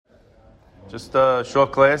Just a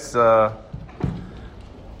short class. So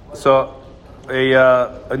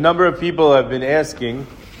a number of people have been asking,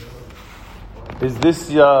 is this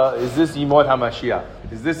Yimot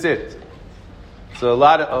HaMashiach? Is this it? So a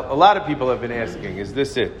lot of people have been asking, is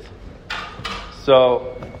this it?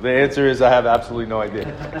 So the answer is I have absolutely no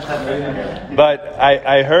idea. But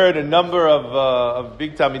I heard a number of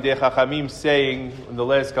big Talmidei Chachamim saying in the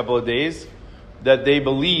last couple of days that they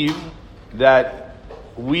believe that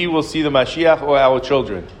we will see the Mashiach or our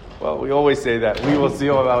children. Well, we always say that. We will see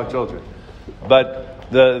all of our children.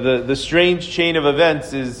 But the strange chain of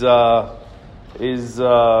events is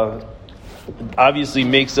obviously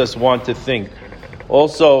makes us want to think.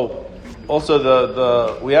 Also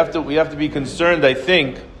we have to be concerned, I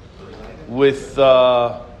think, with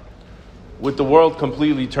the world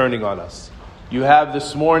completely turning on us. You have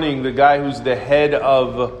this morning the guy who's the head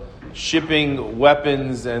of shipping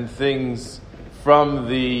weapons and things from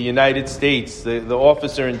the United States, the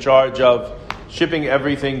officer in charge of shipping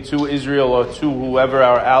everything to Israel or to whoever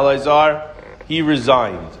our allies are. He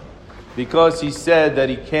resigned because he said that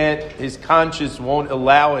his conscience won't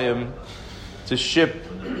allow him to ship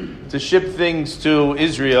things to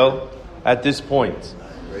Israel at this point,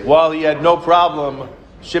 while he had no problem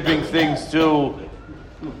shipping things to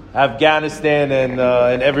Afghanistan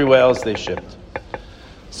and everywhere else they shipped.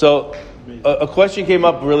 So a question came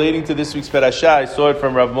up relating to this week's parasha. I saw it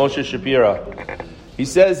from Rav Moshe Shapira. He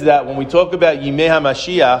says that when we talk about Yimei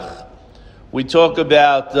HaMashiach, we talk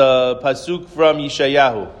about pasuk from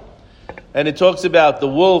Yeshayahu, and it talks about the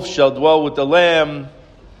wolf shall dwell with the lamb,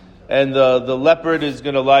 and the leopard is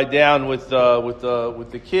going to lie down with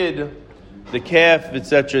the kid, the calf,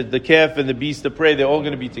 etc. The calf and the beast of prey, they're all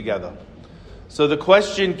going to be together. So the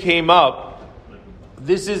question came up.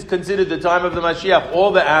 This is considered the time of the Mashiach. All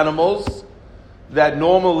the animals that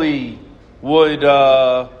normally would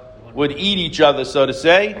eat each other, so to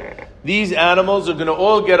say, these animals are going to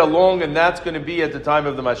all get along, and that's going to be at the time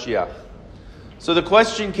of the Mashiach. So the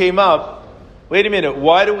question came up, wait a minute,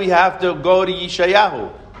 why do we have to go to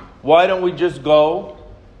Yeshayahu? Why don't we just go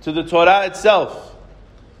to the Torah itself?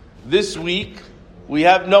 This week, we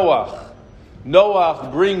have Noach.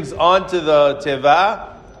 Noach brings onto the Teva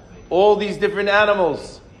all these different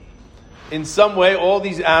animals. In some way, all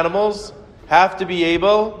these animals have to be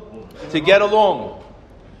able to get along.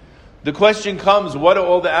 The question comes, what are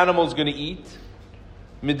all the animals going to eat?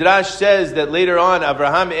 Midrash says that later on,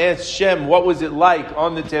 Abraham asked Shem, what was it like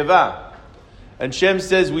on the Teva? And Shem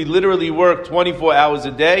says, we literally work 24 hours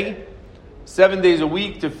a day, 7 days a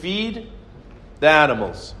week to feed the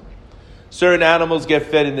animals. Certain animals get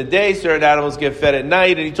fed in the day, certain animals get fed at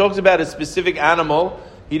night. And he talks about a specific animal.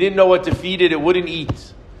 He didn't know what to feed it. It wouldn't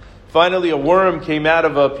eat. Finally, a worm came out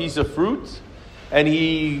of a piece of fruit, and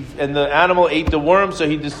the animal ate the worm. So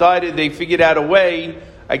he decided, they figured out a way.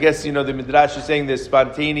 I guess, the Midrash is saying this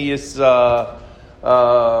spontaneous, what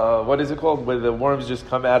is it called? Where the worms just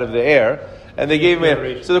come out of the air. And they gave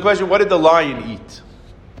him So the question, what did the lion eat?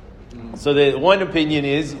 So the one opinion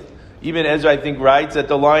is, even Ezra, I think, writes that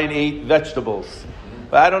the lion ate vegetables.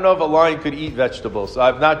 But I don't know if a lion could eat vegetables. So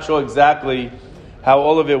I'm not sure exactly how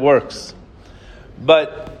all of it works.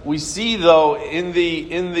 But we see, though, in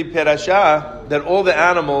the parasha that all the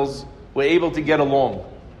animals were able to get along.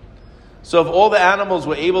 So if all the animals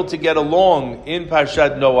were able to get along in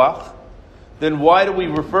Parshat Noach, then why do we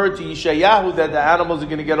refer to Yeshayahu that the animals are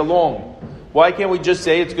going to get along? Why can't we just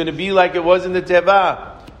say it's going to be like it was in the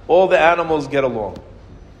Teva? All the animals get along.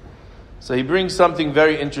 So he brings something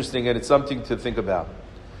very interesting, and it's something to think about.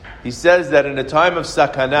 He says that in a time of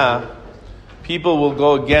sakana, people will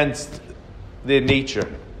go against their nature.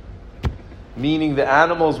 Meaning the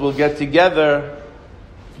animals will get together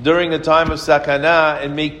during a time of sakana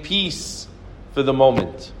and make peace for the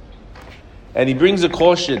moment. And he brings a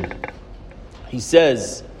caution. He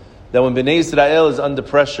says that when Bnei Israel is under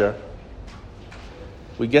pressure,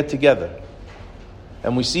 we get together.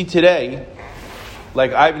 And we see today,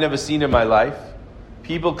 like I've never seen in my life,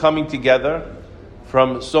 people coming together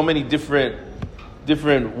from so many different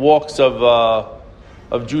walks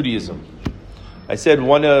of Judaism. I said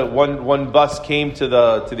one bus came to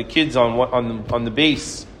the kids on the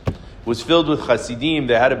base. It was filled with Hasidim.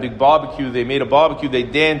 They had a big barbecue. They made a barbecue. They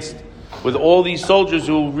danced with all these soldiers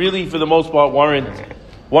who really, for the most part,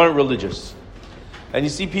 weren't religious. And you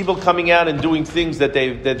see people coming out and doing things that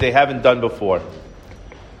they haven't done before.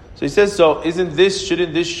 So he says, shouldn't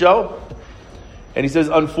this show? And he says,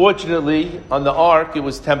 unfortunately, on the ark, it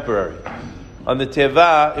was temporary. On the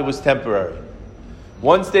Teva, it was temporary.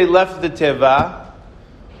 Once they left the Teva,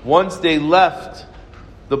 once they left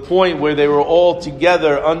the point where they were all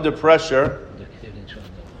together under pressure,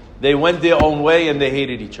 They went their own way and they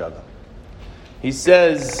hated each other. He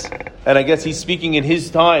says, and I guess he's speaking in his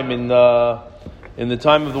time, in the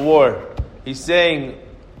time of the war. He's saying,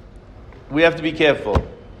 we have to be careful.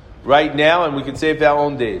 Right now, and we can say it for our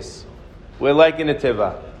own days, we're like in a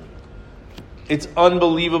teva. It's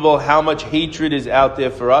unbelievable how much hatred is out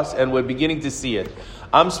there for us, and we're beginning to see it.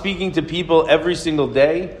 I'm speaking to people every single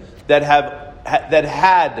day that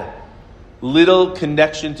had little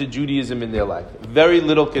connection to Judaism in their life. Very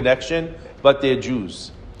little connection, but they're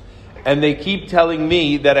Jews. And they keep telling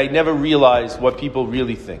me that I never realized what people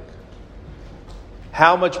really think.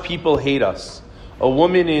 How much people hate us. A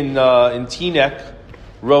woman in Teaneck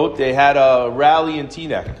wrote, they had a rally in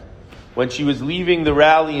Teaneck. When she was leaving the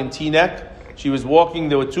rally in Teaneck, she was walking,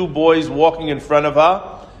 there were two boys walking in front of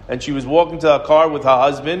her, and she was walking to her car with her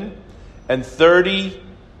husband, and 30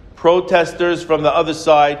 protesters from the other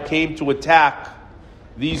side came to attack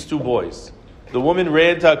these two boys. The woman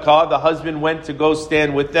ran to her car, the husband went to go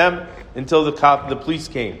stand with them until the police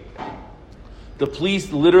came. The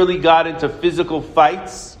police literally got into physical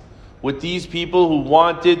fights with these people who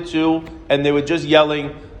wanted to, and they were just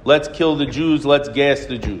yelling, let's kill the Jews, let's gas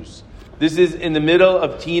the Jews. This is in the middle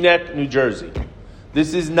of Teaneck, New Jersey.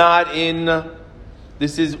 This is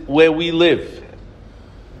where we live.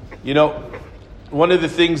 You know, one of the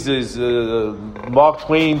things is, Mark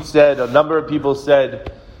Twain said, a number of people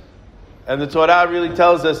said, and the Torah really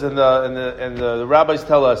tells us, and the rabbis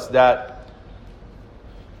tell us, that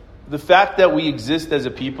the fact that we exist as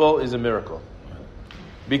a people is a miracle.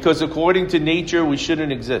 Because according to nature, we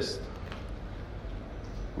shouldn't exist.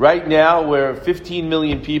 Right now, we're 15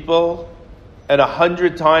 million people, and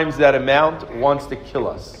 100 times that amount wants to kill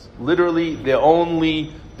us. Literally, their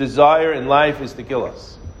only desire in life is to kill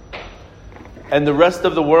us. And the rest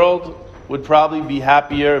of the world would probably be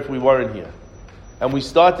happier if we weren't here. And we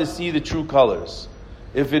start to see the true colors.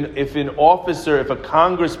 If an officer, if a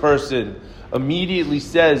congressperson immediately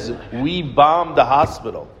says, we bombed the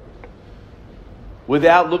hospital,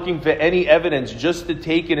 without looking for any evidence, just to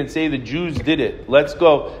take it and say the Jews did it. Let's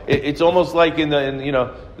go. It's almost like in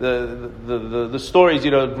the stories,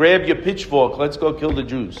 grab your pitchfork, let's go kill the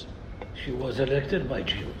Jews. She was elected by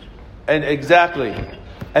Jews. And exactly.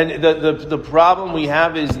 And the problem we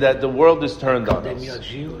have is that the world is turned on us.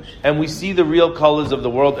 And we see the real colors of the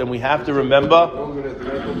world, and we have to remember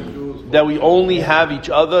that we only have each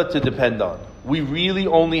other to depend on. We really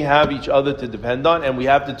only have each other to depend on, and we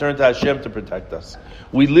have to turn to Hashem to protect us.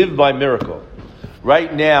 We live by miracle.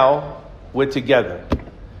 Right now, we're together.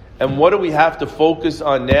 And what do we have to focus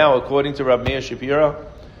on now, according to Rav Meir Shapiro?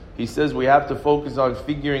 He says we have to focus on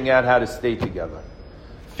figuring out how to stay together.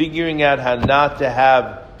 Figuring out how not to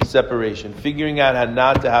have separation. Figuring out how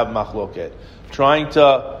not to have machloket. Trying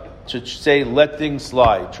to say, let things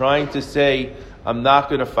slide. Trying to say, I'm not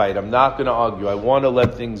going to fight. I'm not going to argue. I want to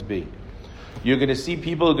let things be. You're going to see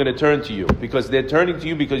people are going to turn to you because they're turning to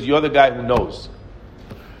you because you're the guy who knows.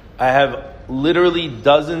 I have literally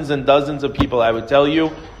dozens and dozens of people, I would tell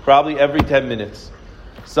you, probably every 10 minutes.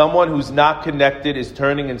 Someone who's not connected is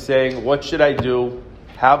turning and saying, what should I do?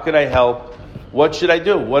 How can I help? What should I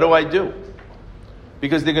do? What do I do?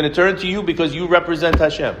 Because they're going to turn to you because you represent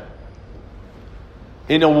Hashem.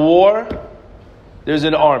 In a war, there's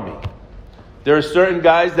an army. There are certain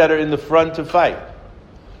guys that are in the front to fight.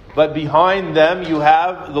 But behind them, you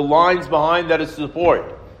have the lines behind that is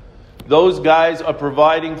support. Those guys are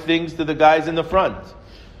providing things to the guys in the front.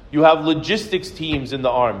 You have logistics teams in the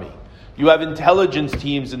army. You have intelligence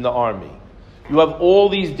teams in the army. You have all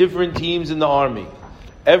these different teams in the army.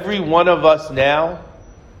 Every one of us now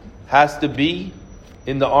has to be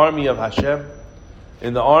in the army of Hashem,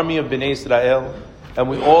 in the army of Bnei Israel, and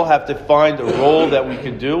we all have to find a role that we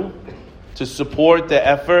can do to support the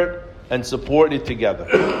effort and support it together.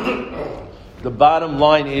 The bottom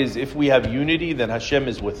line is, if we have unity, then Hashem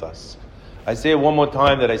is with us. I say it one more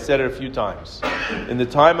time that I said it a few times. In the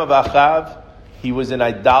time of Achav, he was an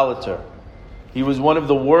idolater. He was one of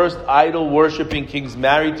the worst idol-worshipping kings,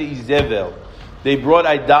 married to Izebel. They brought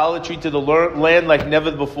idolatry to the land like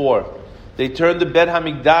never before. They turned the Bet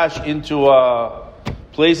HaMikdash into a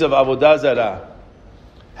place of Avodah Zarah.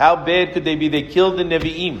 How bad could they be? They killed the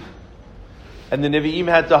Nevi'im. And the Nevi'im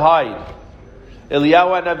had to hide.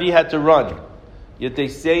 Eliyahu HaNavi had to run. Yet they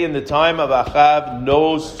say in the time of Achav,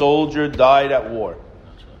 no soldier died at war.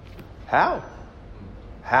 How?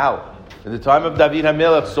 In the time of David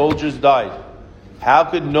HaMelech, soldiers died. How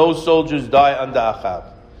could no soldiers die under Achav?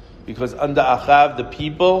 Because under Achav, the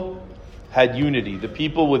people had unity. The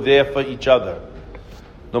people were there for each other.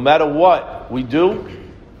 No matter what we do,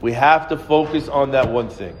 we have to focus on that one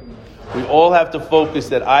thing. We all have to focus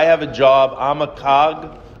that I have a job, I'm a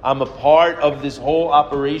cog I'm a part of this whole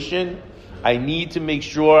operation. I need to make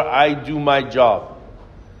sure I do my job.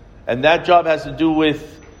 And that job has to do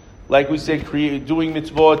with, like we said, doing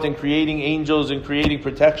mitzvot and creating angels and creating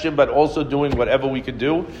protection, but also doing whatever we could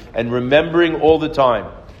do and remembering all the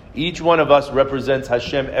time. Each one of us represents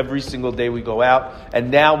Hashem every single day we go out,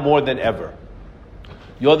 and now more than ever.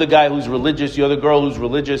 You're the guy who's religious, you're the girl who's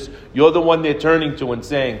religious, you're the one they're turning to and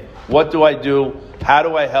saying, what do I do? How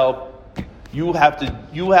do I help? You have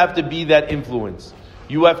to be that influence.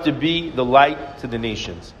 You have to be the light to the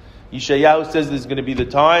nations. Yeshayahu says there's going to be the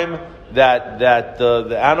time that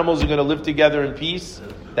the animals are going to live together in peace.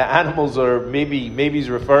 The animals are, maybe he's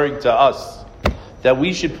referring to us. That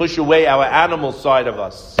we should push away our animal side of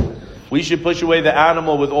us. We should push away the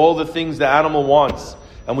animal with all the things the animal wants.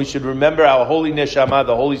 And we should remember our holy neshama,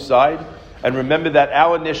 the holy side. And remember that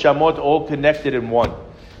our neshamot all connected in one.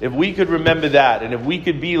 If we could remember that, and if we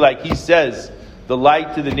could be, like he says, the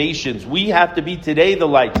light to the nations, we have to be today the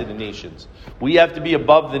light to the nations. We have to be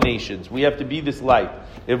above the nations. We have to be this light.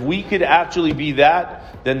 If we could actually be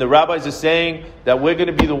that, then the rabbis are saying that we're going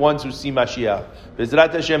to be the ones who see Mashiach.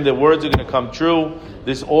 B'ezrat Hashem, their words are going to come true.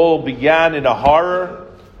 This all began in a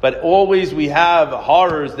horror, but always we have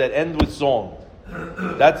horrors that end with song.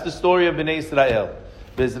 That's the story of Bnei Israel.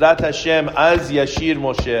 B'ezrat Hashem, az yashir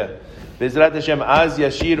Moshe. B'ezrat Hashem, az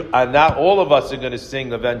yashir, and now all of us are going to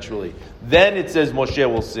sing eventually. Then it says Moshe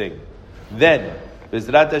will sing. Then,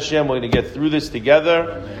 B'ezrat Hashem, we're going to get through this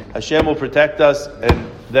together. Hashem will protect us,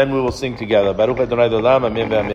 and then we will sing together. Baruch Adonai Olam, Amen.